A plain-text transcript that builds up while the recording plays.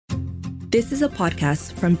This is a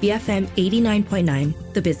podcast from BFM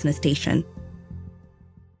 89.9, the business station.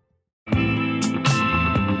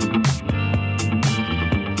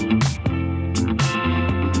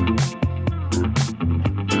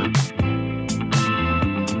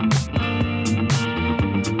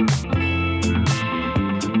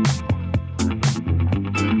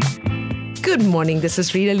 Good morning, this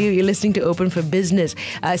is Rita Liu. You're listening to Open for Business.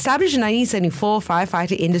 Established in 1974,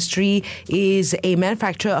 Firefighter Industry is a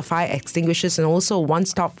manufacturer of fire extinguishers and also a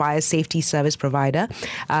one-stop fire safety service provider.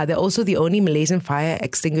 They're also the only Malaysian fire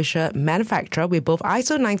extinguisher manufacturer with both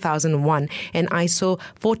ISO 9001 and ISO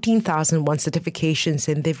 14001 certifications,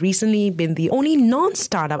 and they've recently been the only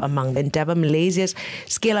non-startup among Endeavour Malaysia's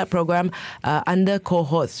scale-up program under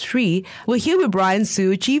Cohort 3. We're here with Brian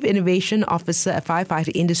Su, Chief Innovation Officer at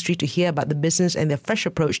Firefighter Industry, to hear about the business and their fresh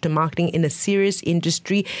approach to marketing in a serious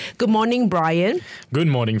industry. Good morning, Brian. Good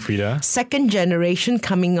morning, Frida. Second generation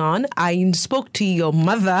coming on. I spoke to your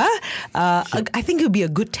mother, I think it would be a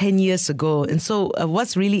good 10 years ago. And so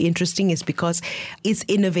what's really interesting is because it's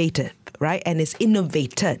innovative, right? And it's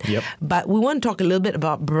innovated. Yep. But we want to talk a little bit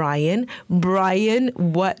about Brian. Brian,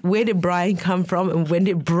 where did Brian come from, and when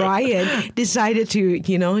did Brian decided to,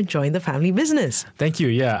 join the family business? Thank you.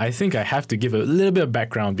 Yeah, I think I have to give a little bit of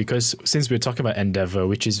background because since we're talking about Endeavour,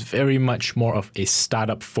 which is very much more of a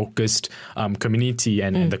startup-focused community,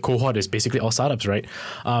 and the cohort is basically all startups, right?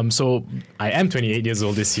 So I am 28 years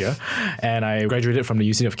old this year, and I graduated from the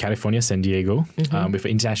University of California, San Diego, with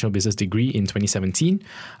an international business degree in 2017.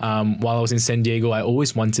 While I was in San Diego, I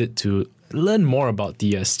always wanted to learn more about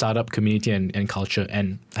the startup community and culture.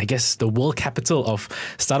 And I guess the world capital of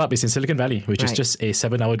startup is in Silicon Valley, which is just a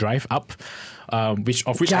 7-hour drive up. Which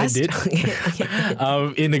I did.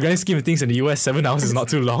 In the grand scheme of things in the US, 7 hours is not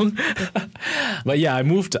too long. But yeah, I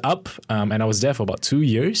moved up and I was there for about 2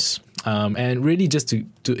 years. And really just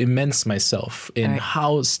to immerse myself in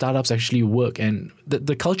how startups actually work. And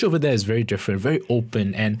the culture over there is very different, very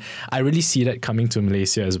open. And I really see that coming to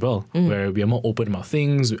Malaysia as well, where we are more open about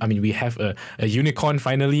things. I mean, we have a unicorn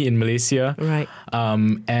finally in Malaysia. Right.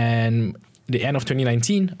 And the end of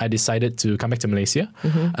 2019, I decided to come back to Malaysia.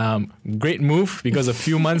 Great move, because a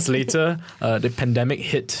few months later, the pandemic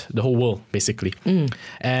hit the whole world, basically.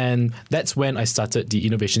 And that's when I started the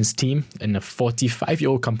innovations team in a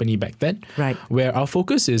 45-year-old company back then, where our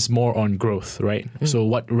focus is more on growth, right? So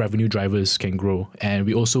what revenue drivers can grow. And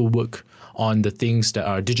we also work on the things that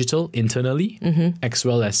are digital internally as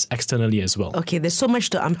well as externally as well. Okay, there's so much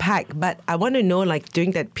to unpack, but I want to know, like,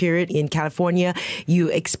 during that period in California, you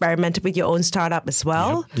experimented with your own startup as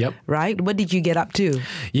well, Yep. right? What did you get up to?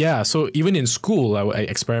 Yeah, so even in school, I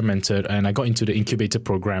experimented and I got into the incubator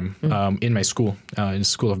program in my school, in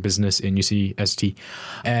School of Business in UCST.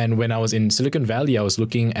 And when I was in Silicon Valley, I was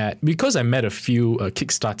looking at, because I met a few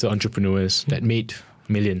Kickstarter entrepreneurs that made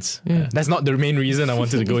millions. That's not the main reason I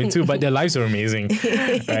wanted to go into, but their lives are amazing,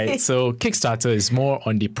 right? So Kickstarter is more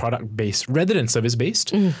on the product-based rather than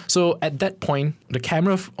service-based. So at that point, the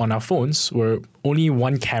camera on our phones were only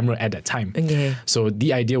one camera at that time. Okay. So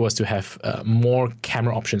the idea was to have more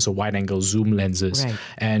camera options, so wide-angle zoom lenses. Right.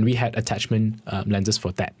 And we had attachment lenses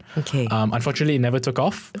for that. Okay. Unfortunately, it never took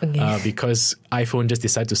off because iPhone just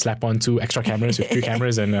decided to slap on 2 extra cameras with 3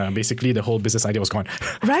 cameras, and basically the whole business idea was gone.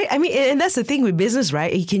 Right. I mean, and that's the thing with business, right?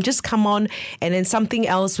 You can just come on and then something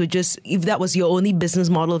else would just, if that was your only business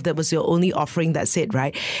model, if that was your only offering, that's it,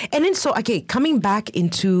 right? And then coming back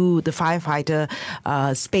into the firefighter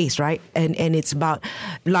space, right? And it's about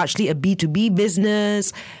largely a B2B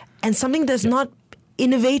business and something that's not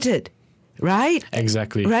innovated. Right?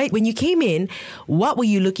 Exactly. Right? When you came in, what were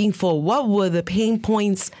you looking for? What were the pain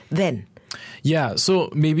points then? Yeah, so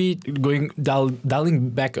maybe dialing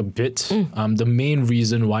back a bit, the main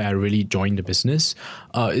reason why I really joined the business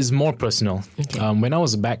is more personal. Okay. When I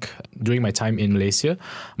was back during my time in Malaysia,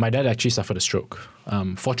 my dad actually suffered a stroke.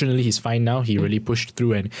 Fortunately, he's fine now. He really pushed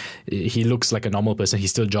through and he looks like a normal person. He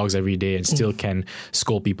still jogs every day and still can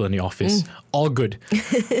scold people in the office. All good.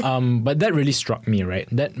 But that really struck me, right?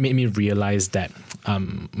 That made me realize that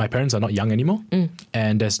my parents are not young anymore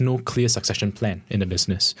and there's no clear succession plan in the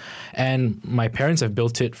business. And my parents have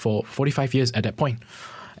built it for 45 years at that point.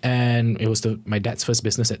 And it was my dad's first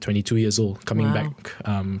business at 22 years old, coming back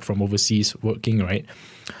from overseas working, right?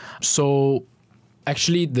 So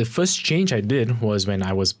actually, the first change I did was when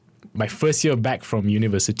I was my first year back from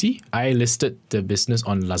university, I listed the business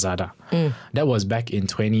on Lazada. That was back in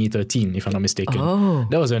 2013, if I'm not mistaken.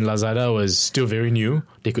 That was when Lazada was still very new.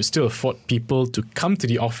 They could still afford people to come to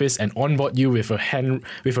the office and onboard you with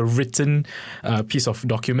a written piece of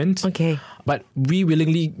document. Okay. But I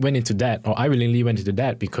willingly went into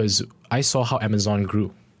that because I saw how Amazon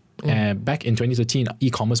grew. Back in 2013,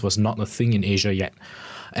 e-commerce was not a thing in Asia yet.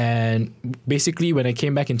 And basically, when I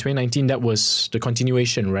came back in 2019, that was the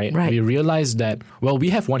continuation, right? We realized that, well, we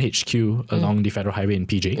have one HQ along the Federal Highway in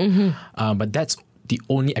PJ, but that's the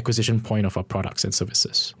only acquisition point of our products and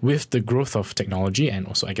services. With the growth of technology and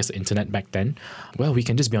also, I guess, the internet back then, well, we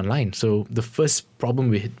can just be online. So the first problem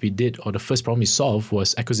we did, or the first problem we solved,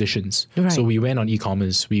 was acquisitions. So we went on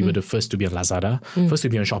e-commerce. We were the first to be on Lazada, first to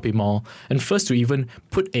be on Shopee Mall, and first to even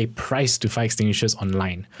put a price to fire extinguishers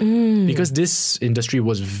online. Because this industry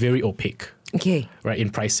was very opaque. Right, in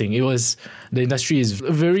pricing. The industry is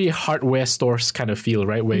a very hardware stores kind of feel,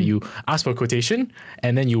 right? Where you ask for a quotation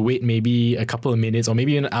and then you wait maybe a couple of minutes or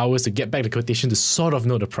maybe even hours to get back the quotation to sort of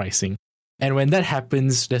know the pricing. And when that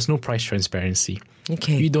happens, there's no price transparency.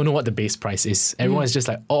 You don't know what the base price is. Everyone's just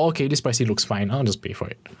like, oh, okay, this pricing looks fine. I'll just pay for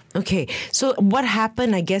it. Okay. So what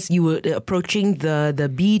happened, I guess you were approaching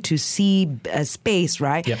the B2C space,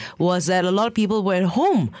 right? Was that a lot of people were at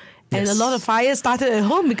home. And a lot of fires started at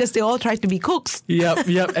home because they all tried to be cooks.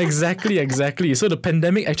 Exactly. So the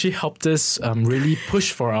pandemic actually helped us really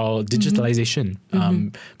push for our digitalization.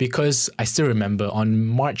 Because I still remember on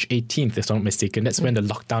March 18th, if I'm not mistaken, that's when the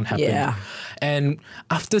lockdown happened. And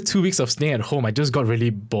after 2 weeks of staying at home, I just got really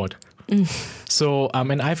bored. So,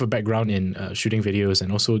 and I have a background in shooting videos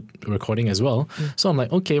and also recording as well. So I'm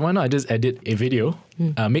like, okay, why not I just edit a video,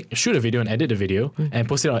 shoot a video and edit a video and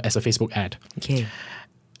post it as a Facebook ad.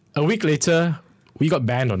 A week later, we got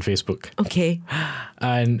banned on Facebook.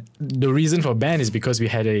 And the reason for ban is because we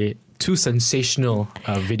had a too sensational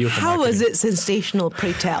video for How marketing. was it sensational,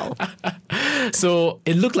 pray tell? So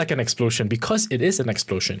it looked like an explosion because it is an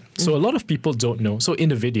explosion. So a lot of people don't know. So in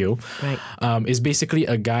the video, is basically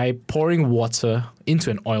a guy pouring water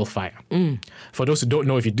into an oil fire. For those who don't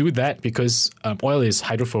know, if you do that, because oil is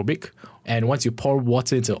hydrophobic, and once you pour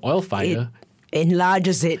water into an oil fire,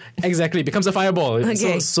 enlarges it. Exactly, it becomes a fireball.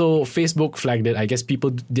 So Facebook flagged it. I guess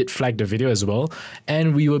people did flag the video as well.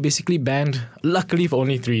 And we were basically banned, luckily for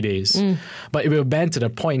only 3 days. But we were banned to the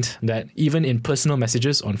point that even in personal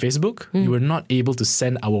messages on Facebook, you were not able to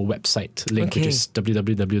send our website link, which is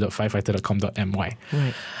www.firefighter.com.my.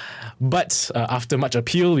 But after much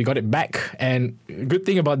appeal, we got it back. And good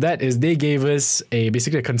thing about that is they gave us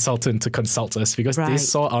basically a consultant to consult us because they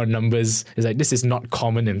saw our numbers. It's like, this is not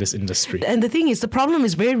common in this industry. And the thing is, the problem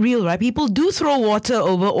is very real, right? People do throw water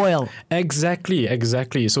over oil. Exactly.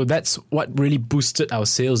 So that's what really boosted our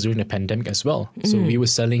sales during the pandemic as well. So we were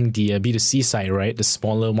selling the B2C side, right? The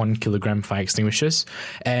smaller 1 kilogram fire extinguishers.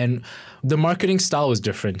 And the marketing style was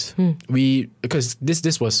different. Because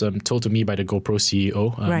this was told to me by the GoPro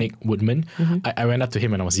CEO, Nick Woodman. I went up to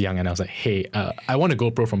him when I was young and I was like, hey, I want a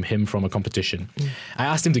GoPro from him from a competition. I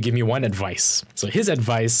asked him to give me one advice. So his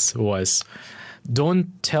advice was, don't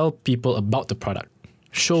tell people about the product.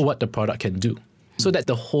 Show what the product can do. So that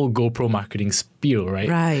the whole GoPro marketing spiel,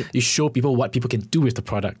 right? You show people what people can do with the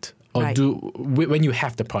product. Or do when you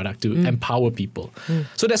have the product to empower people.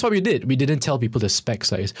 So that's what we did. We didn't tell people the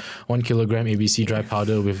specs, like 1 kilogram ABC dry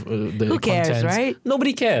powder with the Who cares, contents. right?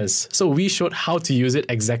 Nobody cares. So we showed how to use it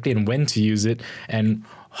exactly and when to use it and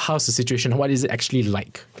how's the situation, what is it actually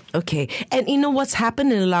like. Okay. And you know what's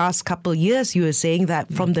happened in the last couple of years? You were saying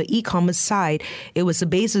that from the e-commerce side, it was a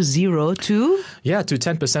base of 0 to? Yeah, to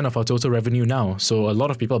 10% of our total revenue now. So a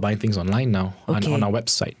lot of people are buying things online now on our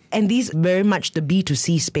website. And these very much the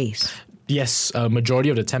B2C space. Yes, a majority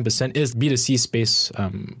of the 10% is B2C space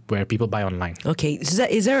where people buy online. Okay,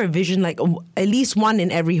 is there a vision like at least one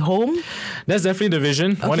in every home? That's definitely the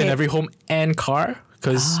vision. One in every home and car.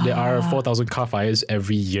 Because there are 4,000 car fires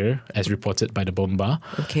every year, as reported by the Bomba.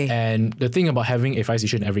 And the thing about having a fire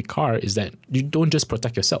station in every car is that you don't just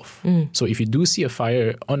protect yourself. So if you do see a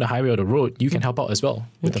fire on the highway or the road, you can help out as well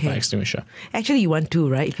with the fire extinguisher. Actually, you want two,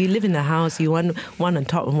 right? If you live in the house, you want one on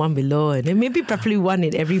top and one below, and then maybe preferably one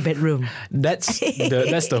in every bedroom. That's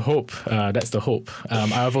the hope. That's the hope.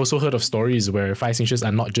 I've also heard of stories where fire extinguishers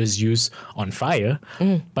are not just used on fire,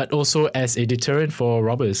 but also as a deterrent for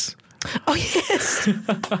robbers. Oh, yes.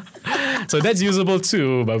 So that's usable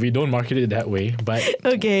too, but we don't market it that way. But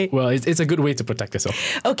well, it's a good way to protect yourself.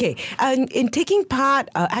 Okay. In taking part,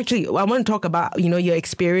 actually, I want to talk about, your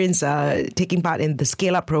experience taking part in the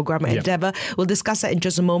Scale Up program at Endeavour. We'll discuss that in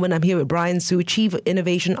just a moment. I'm here with Brian Su, Chief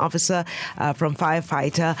Innovation Officer from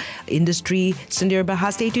Firefighter Industry. Sundari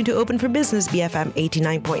Bahar, stay tuned to Open for Business, BFM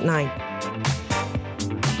 89.9.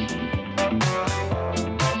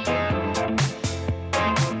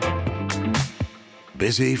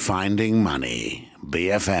 Busy finding money.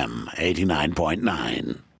 BFM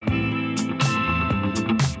 89.9.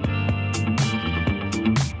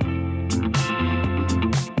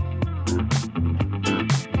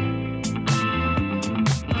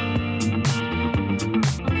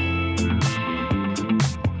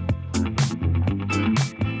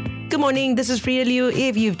 morning. This is Frida Liu.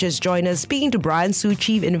 If you've just joined us, speaking to Brian Su,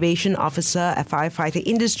 Chief Innovation Officer at Firefighter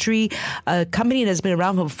Industry, a company that's been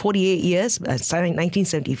around for 48 years, started in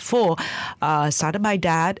 1974, started by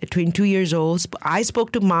dad at 22 years old. I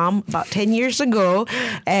spoke to mom about 10 years ago,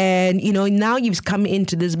 and now you've come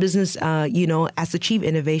into this business, as the Chief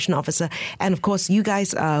Innovation Officer, and of course you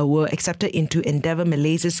guys were accepted into Endeavour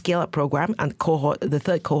Malaysia's scale-up program and the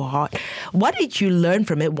third cohort. What did you learn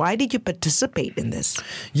from it? Why did you participate in this?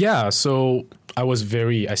 Yeah, so I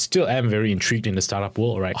still am very intrigued in the startup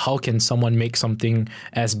world, right? How can someone make something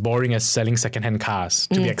as boring as selling secondhand cars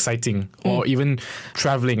to be exciting, or even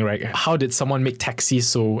traveling, right? How did someone make taxis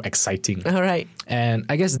so exciting? All right. And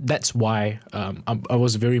I guess that's why I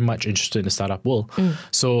was very much interested in the startup world.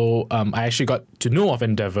 So I actually got to know of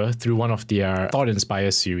Endeavour through one of their Thought Inspire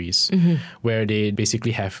series, where they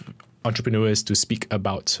basically have entrepreneurs to speak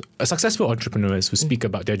about successful entrepreneurs who speak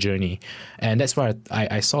about their journey, and that's why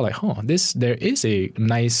I saw there is a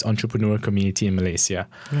nice entrepreneur community in Malaysia,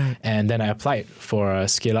 right. And then I applied for a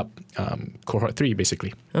scale up cohort 3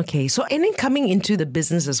 basically. Okay, so and then coming into the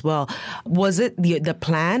business as well, was it the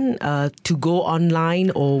plan to go online,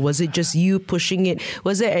 or was it just you pushing it?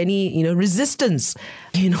 Was there any resistance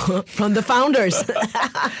from the founders?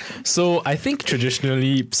 So I think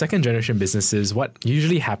traditionally second generation businesses, what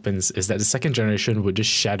usually happens is that the second generation would just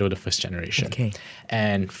shadow the first generation. Okay.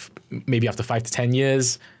 And maybe after 5 to 10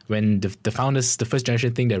 years, when the founders, the first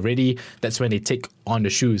generation think they're ready, that's when they take on the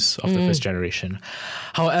shoes of the first generation.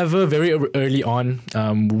 However, very early on,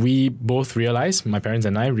 we both realized, my parents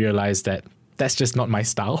and I realized that that's just not my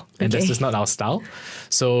style, and that's just not our style.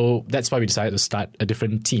 So that's why we decided to start a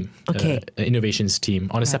different team, an innovations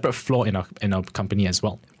team, on a separate floor in our company as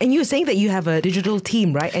well. And you were saying that you have a digital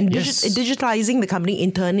team, right? And yes. Digitalizing the company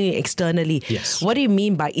internally, externally. Yes. What do you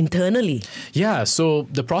mean by internally? Yeah, so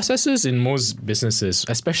the processes in most businesses,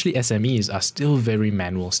 especially SMEs, are still very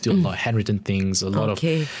manual, still a lot of handwritten things, a lot of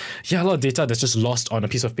data that's just lost on a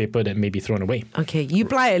piece of paper that may be thrown away. Okay, you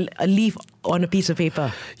apply a leaf on a piece of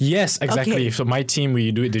paper. Yes, exactly. Okay. So my team,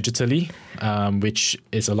 we do it digitally, which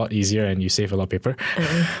is a lot easier and you save a lot of paper.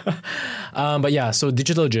 But yeah, so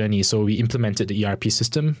digital journey. So we implemented the ERP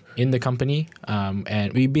system in the company,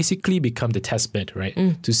 and we basically become the test bed, right?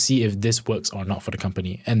 To see if this works or not for the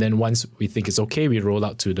company. And then once we think it's okay, we roll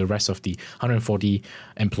out to the rest of the 140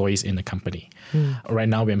 employees in the company. Right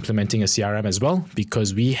now, we're implementing a CRM as well,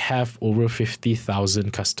 because we have over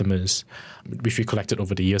 50,000 customers, which we collected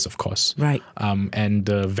over the years, of course. Right. And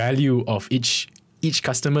the value of each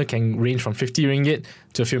customer can range from 50 ringgit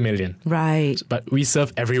to a few million. Right. But we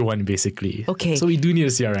serve everyone, basically. Okay. So we do need a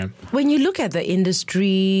CRM. When you look at the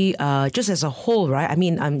industry just as a whole, right? I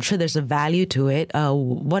mean, I'm sure there's a value to it.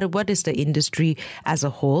 What is the industry as a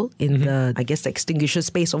whole in the, I guess, the extinguisher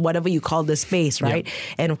space, or whatever you call the space, right? Yep.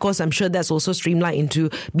 And of course, I'm sure that's also streamlined into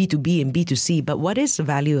B2B and B2C. But what is the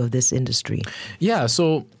value of this industry? Yeah,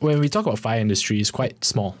 so when we talk about fire industry, it's quite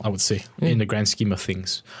small, I would say, in the grand scheme of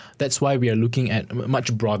things. That's why we are looking at a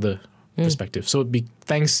much broader perspective. So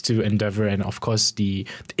thanks to Endeavour and of course the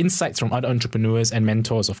insights from other entrepreneurs and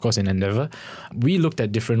mentors, of course, in Endeavour, we looked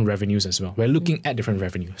at different revenues as well. We're looking at different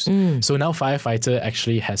revenues. So now Firefighter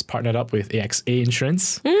actually has partnered up with AXA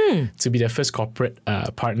Insurance to be their first corporate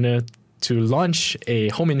partner to launch a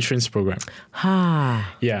home insurance program.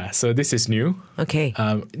 Yeah, so this is new. Okay.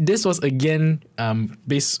 This was again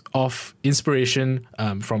based off inspiration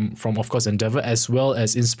from of course Endeavour, as well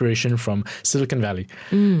as inspiration from Silicon Valley.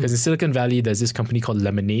 Because in Silicon Valley, there's this company called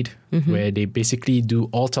Lemonade, where they basically do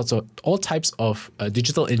all types of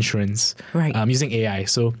digital insurance using AI.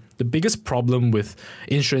 So the biggest problem with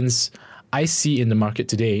insurance I see in the market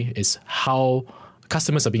today is how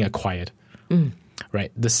customers are being acquired.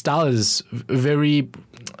 Right. The style is very,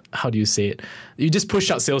 how do you say it? You just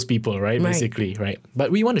push out salespeople, right? Basically, right?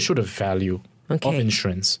 But we want to show the value of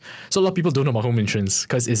insurance. So a lot of people don't know about home insurance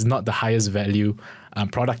because it's not the highest value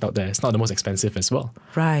product out there. It's not the most expensive as well.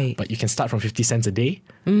 Right. But you can start from 50 cents a day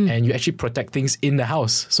and you actually protect things in the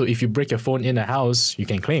house. So if you break your phone in the house, you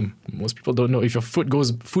can claim. Most people don't know if your food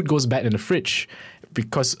goes bad in the fridge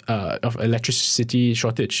because of electricity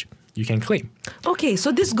shortage. You can claim. Okay,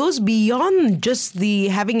 so this goes beyond just the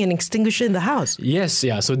having an extinguisher in the house. Yes,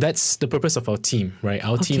 yeah. So that's the purpose of our team, right?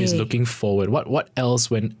 Our team is looking forward. What else,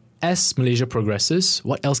 as Malaysia progresses,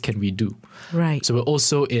 what else can we do? Right. So we're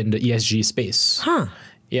also in the ESG space.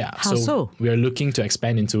 Yeah. How so? We are looking to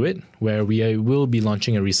expand into it, where we will be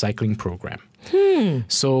launching a recycling program.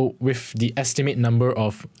 So with the estimate number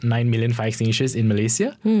of 9 million fire extinguishers in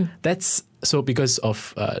Malaysia, that's so because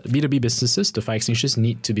of B2B businesses, the fire extinguishers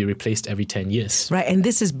need to be replaced every 10 years. Right, and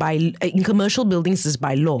this is in commercial buildings is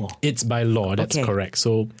by law. It's by law, that's correct.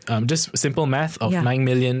 So just simple math of 9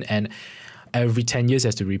 million and every 10 years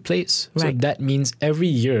has to replace. So Right. that means every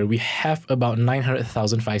year we have about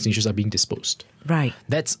 900,000 fire extinguishers are being disposed. Right.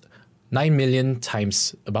 That's 9 million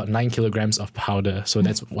times about 9 kilograms of powder. So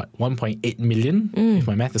that's what, 1.8 million, if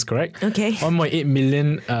my math is correct. Okay. 1.8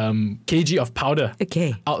 million kg of powder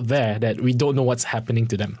out there that we don't know what's happening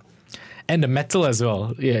to them. And the metal as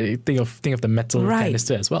well. Yeah, think of the metal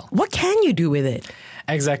canister as well. What can you do with it?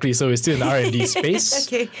 Exactly. So it's still in the R&D space.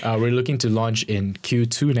 Okay. We're looking to launch in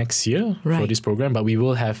Q2 next year for this program, but we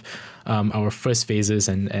will have our first phases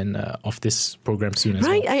and of this program soon as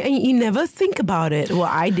well. Right. You never think about it. Well,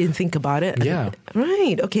 I didn't think about it. Yeah.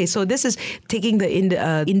 Right. Okay. So this is taking the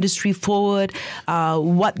industry forward,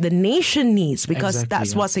 what the nation needs, because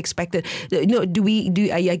that's what's expected.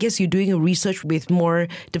 I guess you're doing a research with more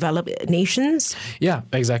developed nations? Yeah,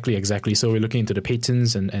 exactly. So we're looking into the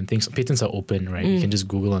patents and things. Patents are open, right? You can just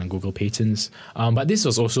Google patents. But this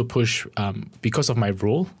was also pushed because of my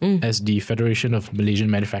role as the Federation of Malaysian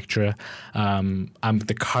Manufacturer. I'm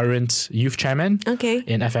the current youth chairman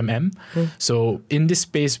in FMM. So in this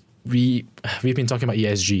space, we've been talking about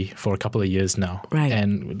ESG for a couple of years now. Right.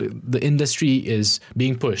 And the industry is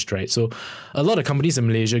being pushed, right? So a lot of companies in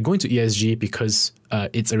Malaysia go into ESG because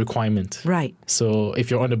it's a requirement. Right. So if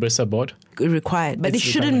you're on the Bursa board, required, but it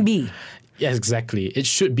shouldn't be. Yes, exactly. It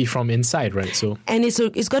should be from inside, right? So, and it's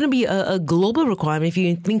going to be a global requirement. If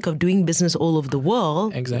you think of doing business all over the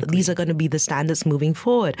world, these are going to be the standards moving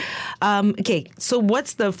forward. Okay, so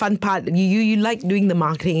what's the fun part? You like doing the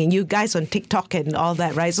marketing, and you guys on TikTok and all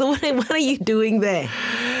that, right? So what are you doing there?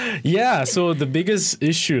 Yeah, so the biggest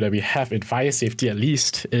issue that we have in fire safety, at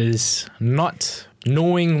least, is not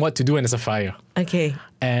knowing what to do when there's a fire. Okay.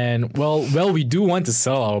 And well, we do want to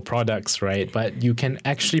sell our products, right? But you can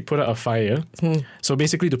actually put out a fire. So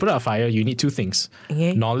basically, to put out a fire, you need two things: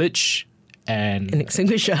 knowledge and an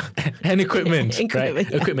extinguisher and equipment.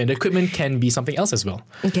 Right? Equipment can be something else as well.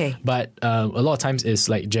 Okay. But a lot of times it's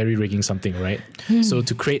like jerry rigging something, right? So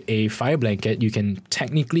to create a fire blanket, you can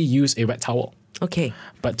technically use a wet towel. Okay.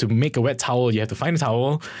 But to make a wet towel, you have to find a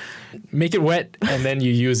towel, make it wet, and then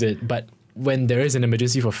you use it. But when there is an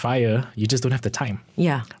emergency for fire, you just don't have the time.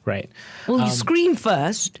 Yeah. Right. Well, you scream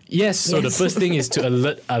first. Yes. So the first thing is to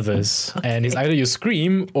alert others. And it's either you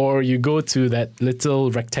scream or you go to that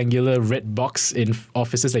little rectangular red box in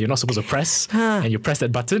offices that you're not supposed to press. And you press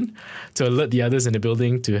that button to alert the others in the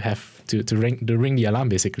building to have to ring the alarm,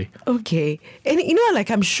 basically. Okay. And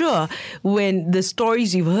I'm sure when the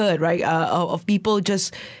stories you've heard, right, of people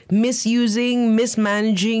just misusing,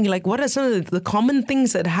 mismanaging, like what are some of the common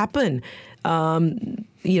things that happen?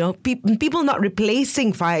 People not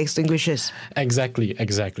replacing fire extinguishers.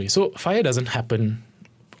 Exactly. So fire doesn't happen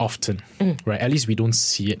often, right? At least we don't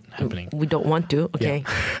see it happening. We don't want to. Okay.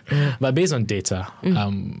 Yeah. But based on data,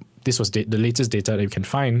 this was the latest data that we can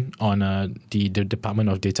find on the Department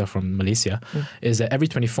of Data from Malaysia, is that every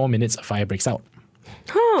 24 minutes a fire breaks out.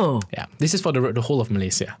 Oh. Yeah. This is for the whole of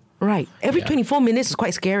Malaysia. Right. Every 24 minutes is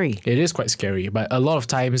quite scary. It is quite scary, but a lot of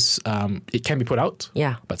times it can be put out.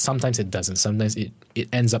 Yeah. But sometimes it doesn't. Sometimes it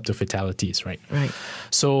ends up to fatalities, right? Right.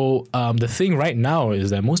 So the thing right now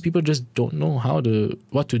is that most people just don't know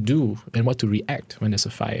what to do and what to react when there's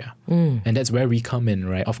a fire. And that's where we come in,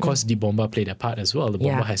 right? Of course, the Bomba played a part as well. The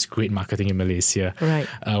Bomba has great marketing in Malaysia. Right.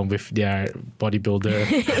 With their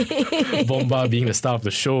bodybuilder, Bomba being the star of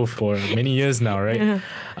the show for many years now, right? Yeah.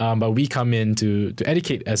 But we come in to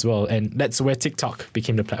educate as well. And that's where TikTok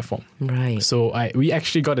became the platform. Right. So we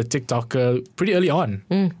actually got a TikToker pretty early on,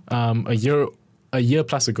 a year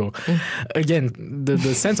plus ago. Again, the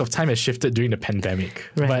sense of time has shifted during the pandemic.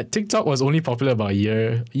 Right. But TikTok was only popular about a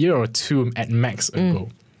year or two at max ago.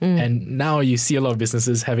 And now you see a lot of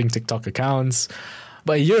businesses having TikTok accounts.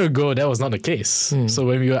 But a year ago, that was not the case. So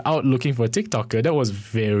when we were out looking for a TikToker, that was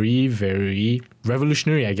very, very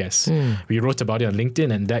revolutionary, I guess. We wrote about it on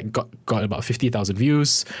LinkedIn, and that got about 50,000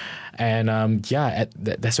 views. And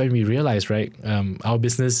that's when we realized, right, our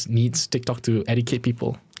business needs TikTok to educate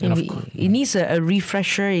people. It needs a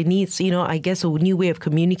refresher. It needs, I guess, a new way of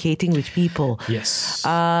communicating with people. Yes.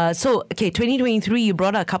 2023, you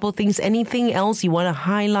brought out a couple of things. Anything else you want to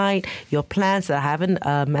highlight? Your plans that I haven't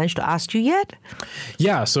managed to ask you yet?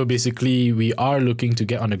 Yeah, so basically, we are looking to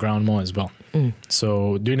get on the ground more as well.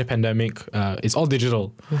 So during the pandemic, it's all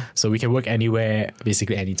digital. So we can work anywhere,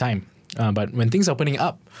 basically anytime. But when things are opening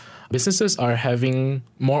up, businesses are having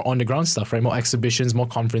more on-the-ground stuff, right? More exhibitions, more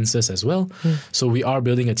conferences as well. So we are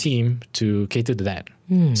building a team to cater to that.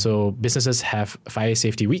 So businesses have fire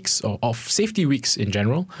safety weeks or safety weeks in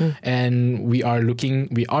general, and we are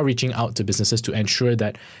reaching out to businesses to ensure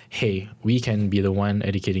that, hey, we can be the one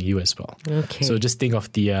educating you as well. Okay. So just think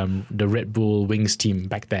of the Red Bull Wings team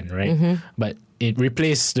back then, right? But it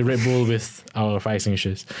replaced the Red Bull with our fire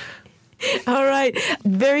extinguishers. All right.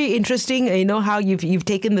 Very interesting, how you've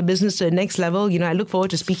taken the business to the next level. I look forward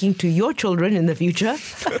to speaking to your children in the future.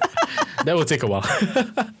 That will take a while.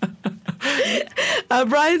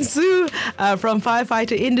 Brian Su from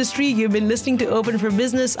Firefighter Industry. You've been listening to Open for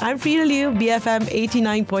Business. I'm Frida Liu, BFM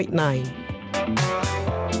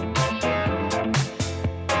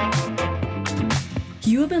 89.9.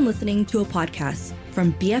 You have been listening to a podcast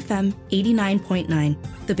from BFM 89.9,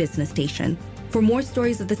 the business station. For more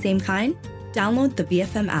stories of the same kind, download the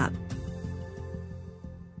BFM app.